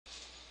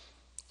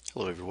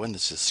Hello everyone,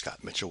 this is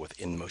Scott Mitchell with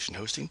InMotion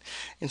Hosting.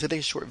 In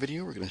today's short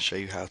video, we're going to show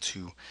you how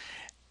to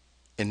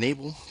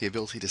enable the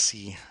ability to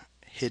see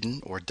hidden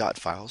or dot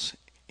files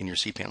in your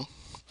cPanel.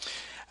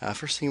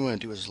 First thing you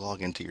want to do is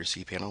log into your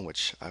cPanel,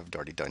 which I've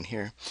already done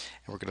here,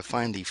 and we're going to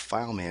find the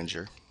File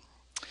Manager,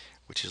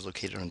 which is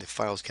located under the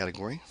Files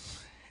category,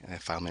 and a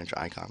File Manager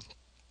icon.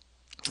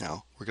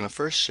 Now, we're going to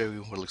first show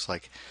you what it looks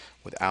like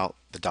without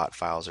the dot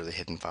files or the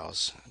hidden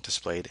files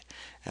displayed,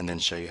 and then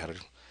show you how to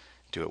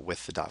do it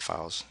with the dot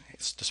files.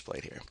 It's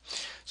displayed here.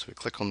 So we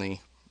click on the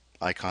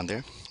icon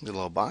there, the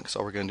little box.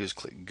 All we're going to do is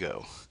click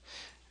Go,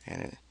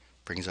 and it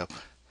brings up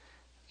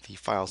the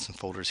files and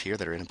folders here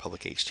that are in a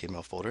public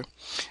HTML folder.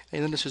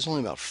 And notice there's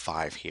only about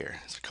 5 here.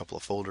 There's a couple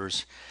of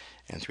folders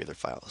and 3 other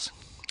files.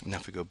 Now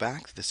if we go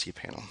back to the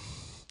cPanel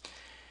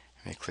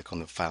and click on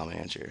the File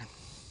Manager,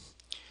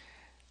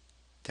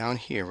 down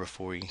here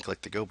before we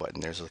click the Go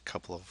button, there's a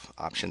couple of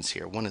options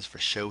here. One is for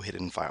Show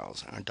Hidden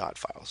Files, or dot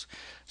files.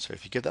 So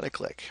if you give that a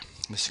click,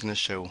 this is going to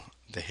show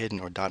the hidden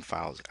or dot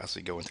files as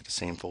we go into the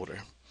same folder.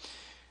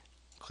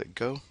 Click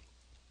Go,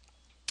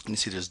 and you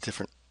see there's a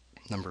different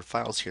number of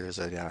files here. There's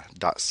a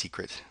dot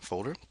secret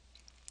folder,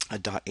 a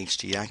dot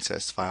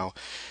htaccess file,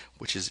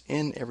 which is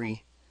in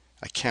every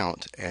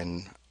account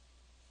and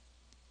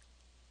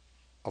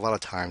a lot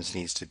of times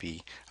needs to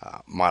be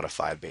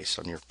modified based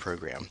on your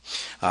program,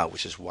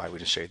 which is why we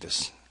just showed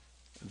this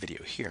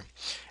video here.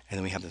 And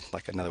then we have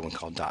like another one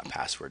called dot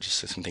password,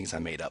 just some things I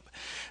made up.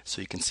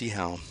 So you can see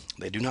how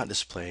they do not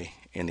display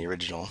in the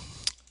original,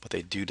 but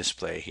they do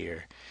display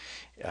here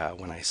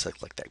when I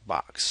select that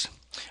box.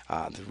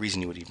 The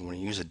reason you would even want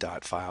to use a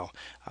dot file,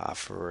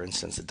 for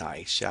instance, the dot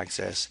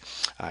htaccess,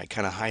 it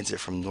kind of hides it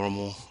from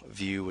normal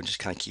view and just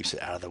kind of keeps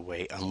it out of the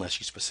way unless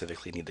you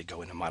specifically need to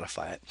go in and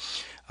modify it.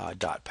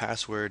 Dot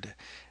password,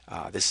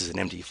 this is an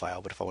empty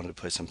file, but if I wanted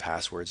to put some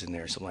passwords in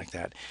there or something like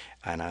that,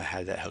 and I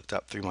had that hooked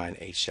up through my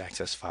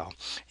htaccess file,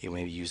 you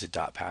maybe use a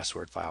dot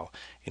password file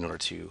in order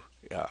to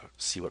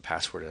see what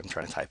password I'm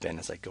trying to type in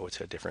as I go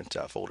to different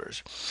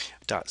folders.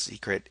 Dot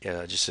secret,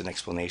 just an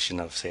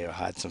explanation of, say I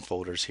had some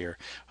folders here,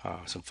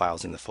 some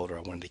files in the folder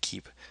I wanted to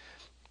keep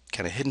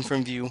kind of hidden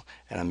from view,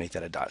 and I make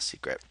that a dot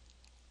secret.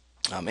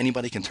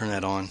 Anybody can turn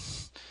that on,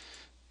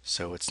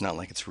 so it's not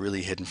like it's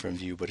really hidden from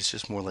view, but it's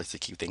just more like to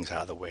keep things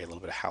out of the way, a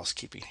little bit of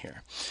housekeeping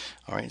here.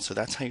 Alright, so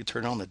that's how you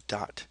turn on the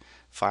dot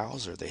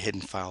files or the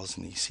hidden files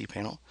in the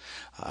cPanel.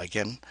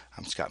 Again,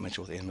 I'm Scott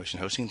Mitchell with InMotion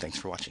Hosting. Thanks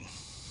for watching.